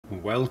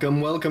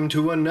Welcome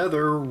to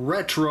another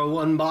retro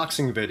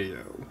unboxing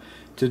video.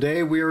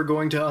 Today we are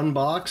going to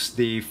unbox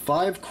the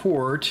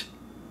 5-quart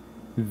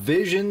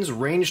Visions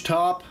range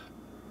top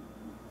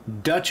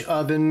Dutch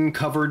oven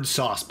covered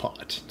sauce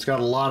pot. It's got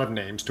a lot of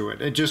names to it.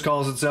 It just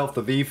calls itself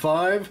the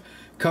V5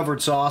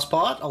 covered sauce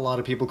pot. A lot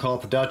of people call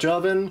it the Dutch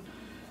oven.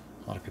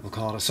 A lot of people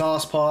call it a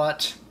sauce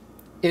pot.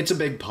 It's a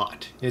big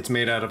pot. It's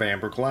made out of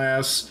amber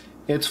glass.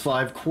 It's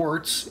 5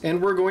 quarts,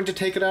 and we're going to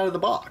take it out of the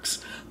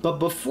box. But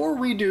before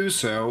we do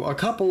so, a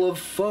couple of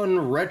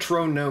fun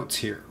retro notes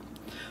here.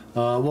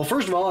 Well,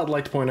 first of all, I'd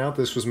like to point out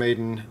this was made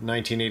in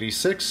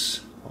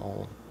 1986.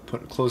 I'll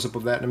put a close-up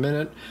of that in a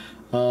minute.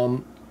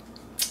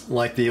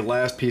 Like the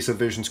last piece of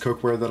Visions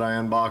cookware that I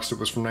unboxed, it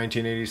was from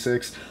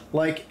 1986.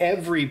 Like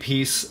every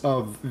piece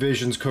of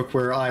Visions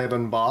cookware I have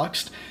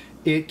unboxed,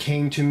 it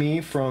came to me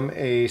from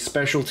a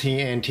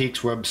specialty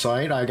antiques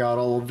website. I got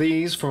all of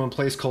these from a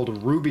place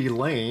called Ruby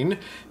Lane.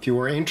 If you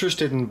are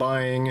interested in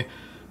buying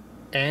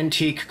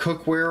antique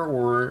cookware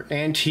or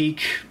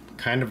antique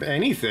kind of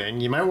anything,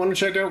 you might want to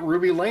check out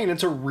Ruby Lane.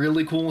 It's a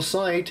really cool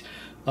site.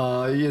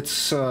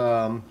 It's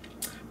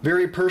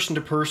very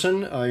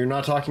person-to-person. You're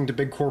not talking to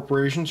big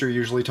corporations. You're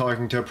usually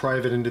talking to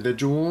private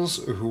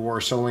individuals who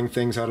are selling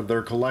things out of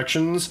their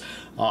collections.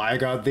 I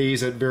got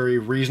these at very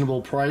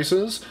reasonable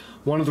prices.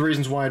 One of the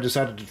reasons why I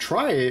decided to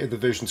try the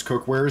Visions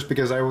cookware is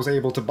because I was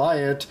able to buy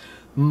it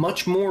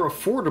much more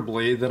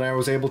affordably than I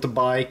was able to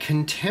buy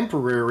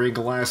contemporary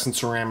glass and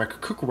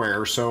ceramic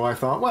cookware. So I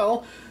thought,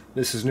 well,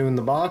 this is new in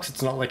the box.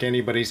 It's not like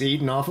anybody's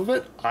eaten off of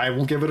it. I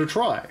will give it a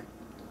try.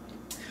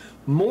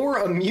 More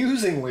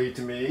amusingly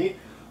to me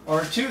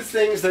are two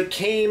things that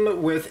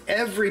came with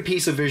every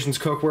piece of Visions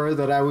cookware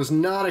that I was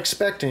not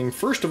expecting.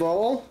 First of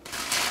all,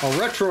 a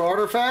retro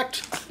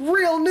artifact,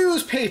 real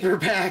newspaper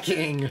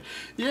packing.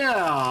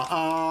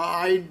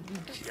 Yeah,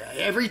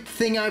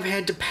 everything I've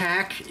had to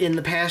pack in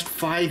the past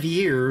 5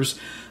 years,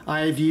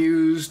 I've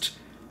used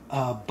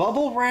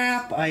bubble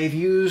wrap, I've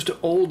used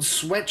old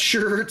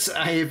sweatshirts,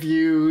 I have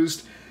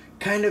used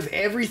kind of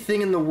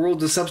everything in the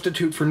world to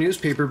substitute for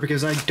newspaper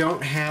because I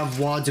don't have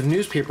wads of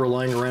newspaper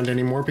lying around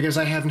anymore because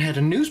I haven't had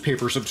a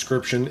newspaper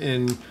subscription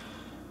in...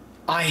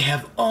 I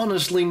have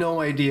honestly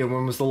no idea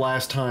when was the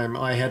last time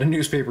I had a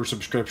newspaper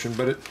subscription,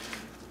 but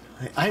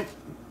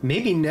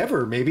maybe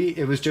never. Maybe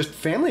it was just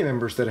family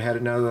members that had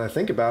it now that I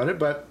think about it.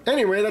 But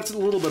anyway, that's a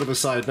little bit of a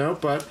side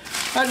note, but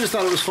I just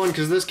thought it was fun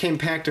because this came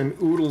packed in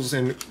oodles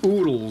and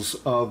oodles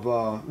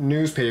of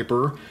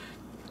newspaper,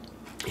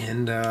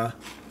 and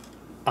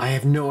I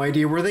have no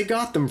idea where they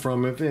got them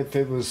from, if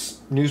it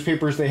was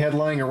newspapers they had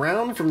lying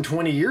around from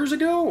 20 years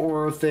ago,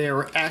 or if they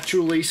are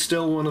actually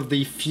still one of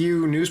the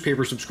few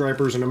newspaper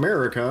subscribers in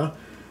America.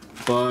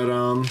 But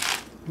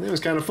it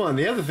was kind of fun.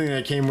 The other thing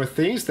that came with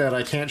these that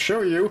I can't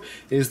show you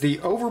is the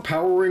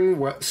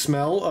overpowering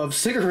smell of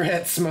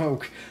cigarette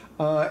smoke.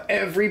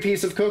 Every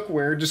piece of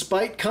cookware,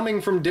 despite coming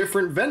from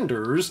different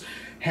vendors,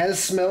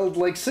 has smelled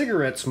like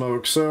cigarette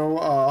smoke. So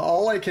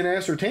all I can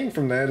ascertain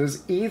from that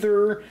is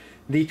either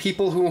the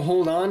people who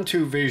hold on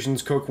to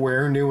Visions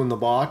cookware new in the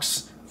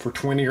box for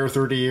 20 or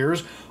 30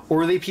 years,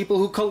 or the people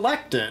who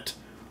collect it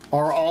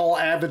are all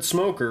avid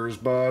smokers.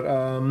 But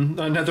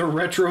another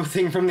retro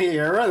thing from the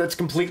era that's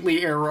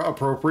completely era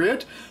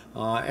appropriate.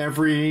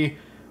 Every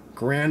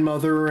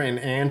grandmother and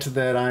aunt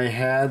that I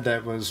had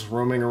that was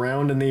roaming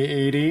around in the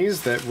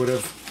 80s that would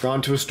have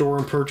gone to a store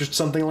and purchased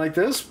something like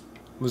this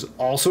was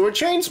also a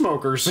chain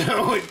smoker,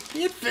 so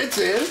it fits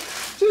in.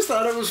 Just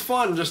thought it was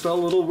fun, just a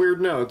little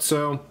weird note.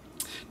 So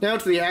now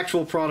to the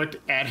actual product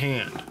at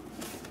hand.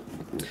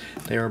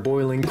 They are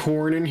boiling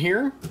corn in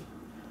here.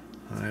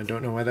 I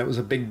don't know why that was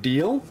a big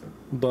deal,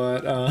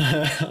 but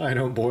I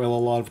don't boil a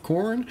lot of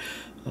corn.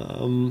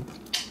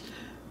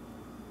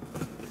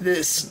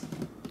 This,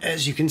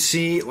 as you can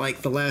see,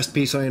 like the last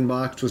piece I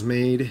unboxed was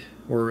made,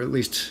 or at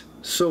least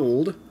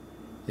sold,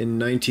 in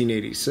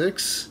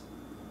 1986.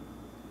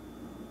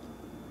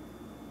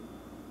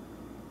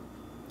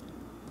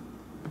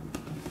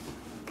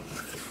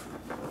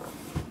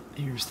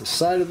 Here's the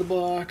side of the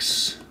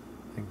box,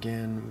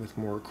 again with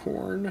more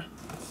corn.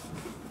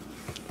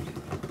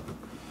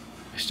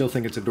 I still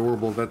think it's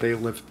adorable that they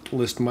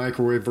list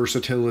microwave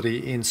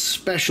versatility in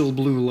special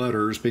blue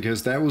letters,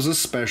 because that was a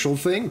special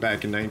thing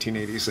back in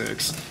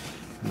 1986.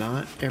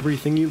 Not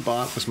everything you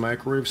bought was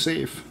microwave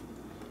safe.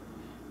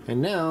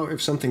 And now,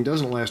 if something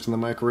doesn't last in the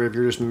microwave,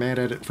 you're just mad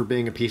at it for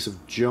being a piece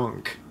of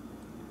junk.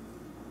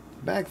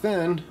 Back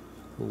then,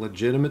 a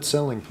legitimate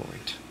selling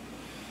point.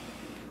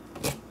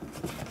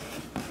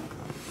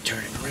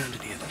 Turn it around to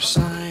the other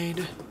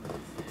side.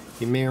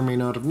 You may or may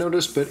not have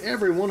noticed, but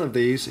every one of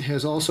these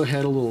has also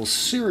had a little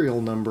serial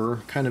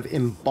number kind of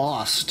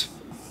embossed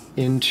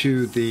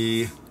into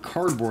the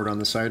cardboard on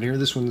the side here.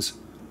 This one's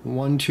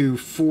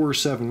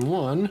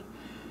 12471.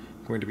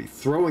 I'm going to be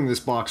throwing this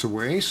box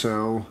away,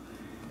 so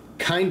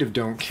kind of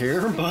don't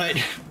care, but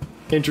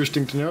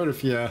interesting to note.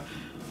 If you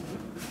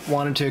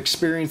wanted to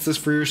experience this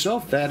for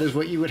yourself, that is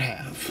what you would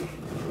have.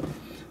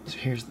 So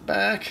here's the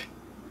back.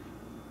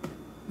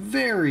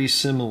 Very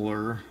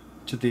similar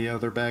to the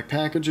other back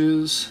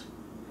packages.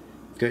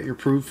 got your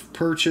proof of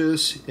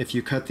purchase. If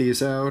you cut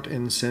these out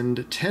and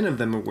send 10 of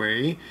them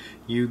away,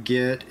 you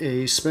get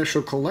a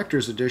special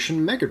collector's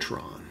edition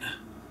Megatron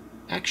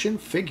action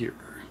figure.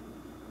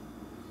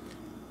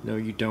 No,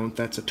 you don't.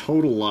 That's a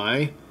total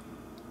lie.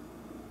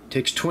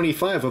 Takes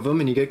 25 of them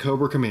and you get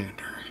Cobra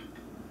Commander.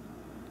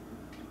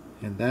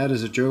 And that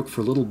is a joke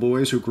for little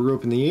boys who grew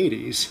up in the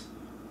 80s.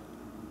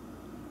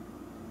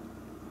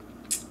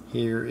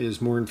 Here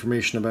is more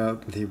information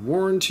about the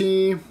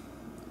warranty.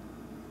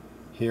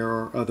 Here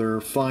are other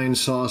fine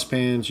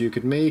saucepans you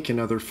could make in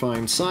other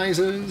fine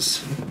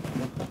sizes.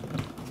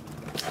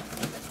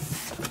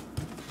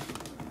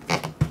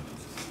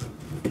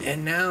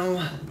 And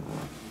now,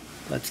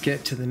 let's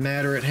get to the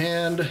matter at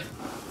hand.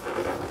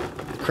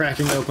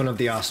 Cracking open of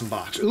the awesome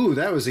box. Ooh,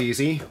 that was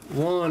easy.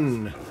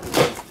 1,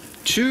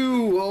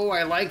 2. Oh,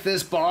 I like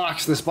this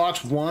box. This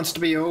box wants to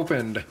be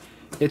opened.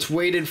 It's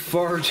waited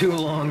far too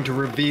long to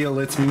reveal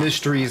its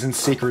mysteries and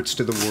secrets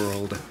to the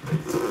world.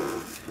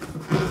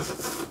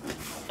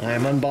 I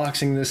am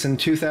unboxing this in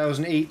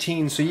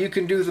 2018, so you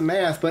can do the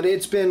math, but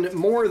it's been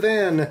more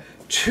than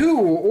 2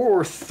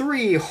 or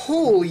 3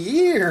 whole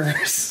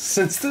years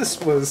since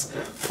this was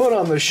put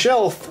on the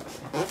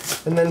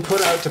shelf and then put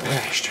out to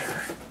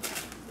pasture.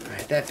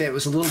 Alright, that bit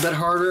was a little bit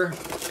harder.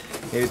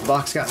 Maybe the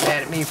box got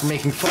mad at me for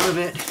making fun of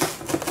it.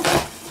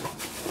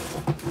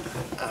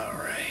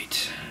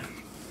 Alright.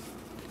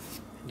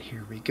 And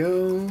here we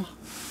go.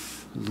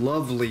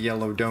 Lovely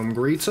yellow dome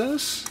greets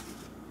us.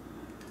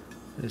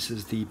 This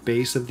is the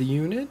base of the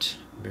unit.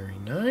 Very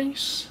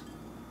nice.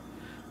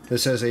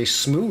 This has a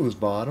smooth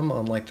bottom,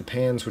 unlike the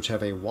pans which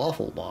have a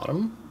waffle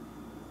bottom.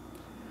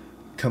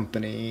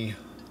 Company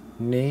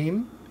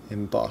name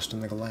embossed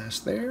in the glass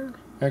there.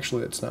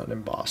 Actually, it's not an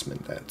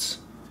embossment, that's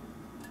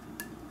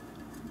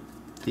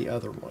the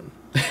other one.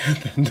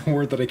 The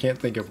word that I can't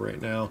think of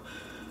right now.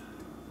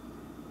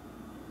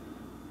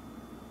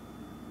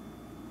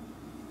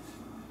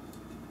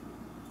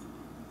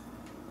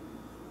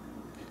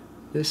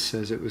 This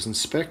says it was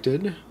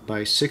inspected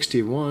by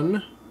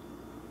 61,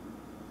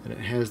 and it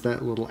has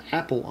that little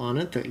apple on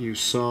it that you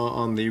saw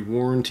on the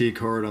warranty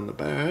card on the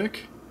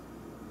back.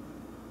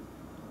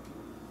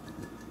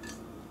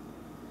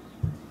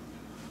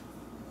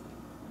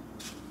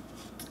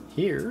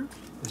 Here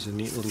is a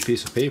neat little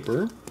piece of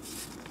paper.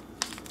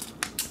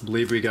 I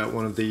believe we got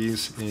one of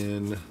these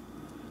in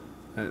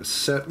a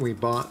set we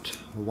bought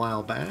a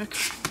while back.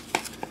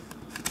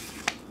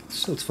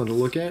 So it's fun to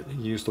look at.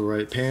 Use the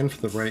right pan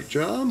for the right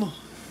job.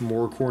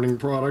 More Corning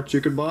products you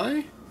could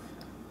buy.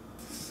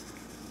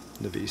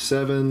 The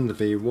V7, the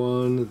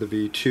V1, the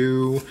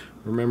V2.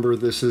 Remember,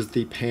 this is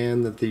the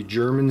pan that the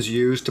Germans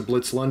used to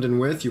blitz London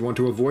with. You want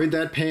to avoid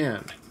that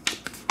pan.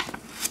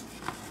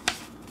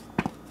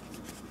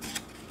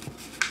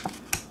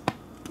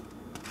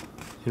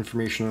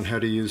 Information on how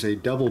to use a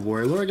double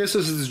boiler. I guess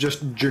this is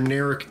just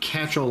generic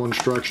catch-all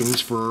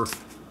instructions for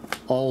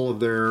all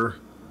of their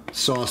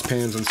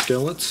saucepans and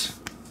skillets.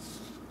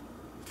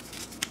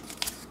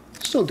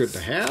 Still good to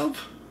have.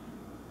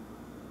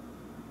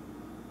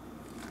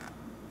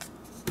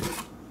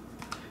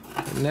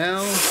 And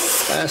now,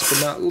 last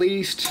but not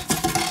least,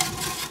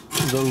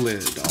 the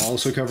lid.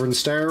 Also covered in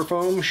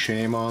styrofoam.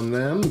 Shame on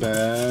them.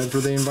 Bad for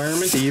the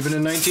environment, even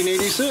in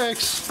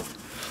 1986.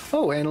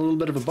 Oh, and a little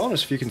bit of a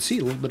bonus, if you can see,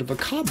 a little bit of a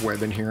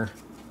cobweb in here.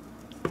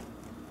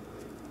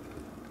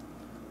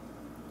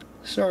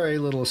 Sorry,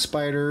 little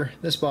spider,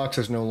 this box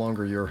is no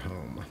longer your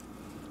home.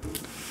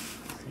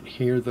 Right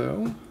here,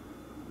 though,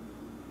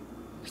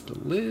 is the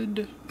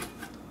lid.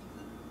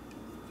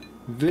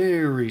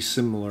 Very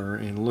similar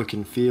in look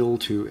and feel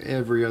to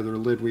every other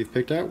lid we've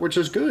picked out, which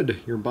is good.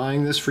 You're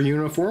buying this for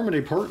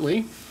uniformity,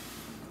 partly.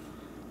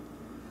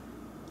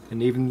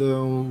 And even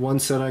though one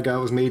set I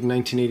got was made in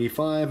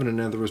 1985 and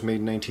another was made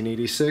in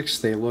 1986,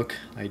 they look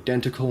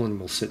identical and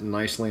will sit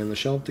nicely on the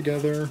shelf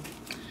together.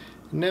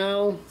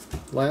 Now,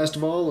 last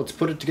of all, let's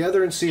put it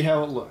together and see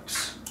how it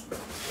looks.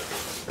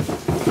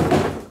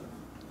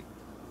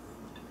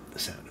 The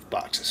sound of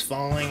boxes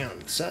falling on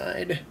the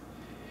side.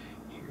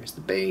 Here's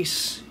the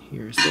base,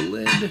 here's the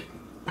lid.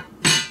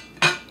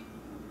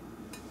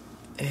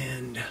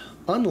 And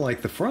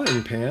unlike the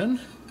frying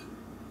pan,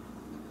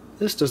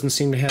 this doesn't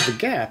seem to have a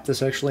gap.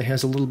 This actually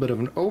has a little bit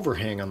of an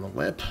overhang on the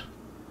lip.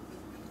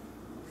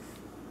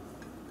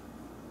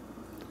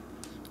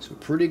 So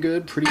pretty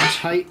good, pretty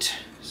tight.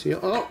 See,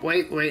 oh,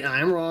 wait,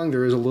 I'm wrong.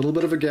 There is a little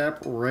bit of a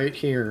gap right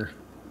here.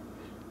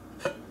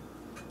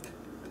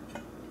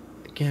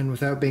 Again,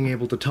 without being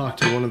able to talk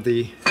to one of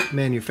the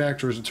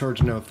manufacturers, it's hard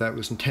to know if that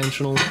was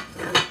intentional.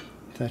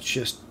 That's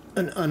just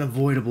an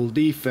unavoidable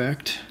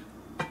defect.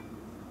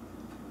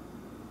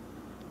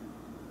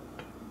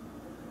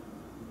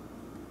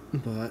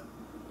 But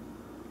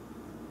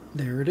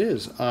there it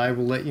is. I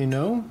will let you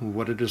know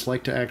what it is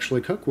like to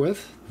actually cook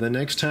with the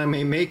next time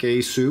I make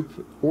a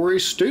soup or a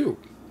stew.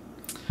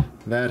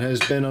 That has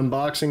been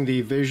unboxing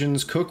the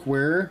Visions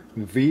Cookware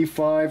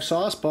V5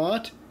 sauce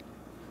pot.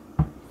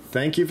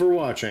 Thank you for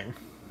watching.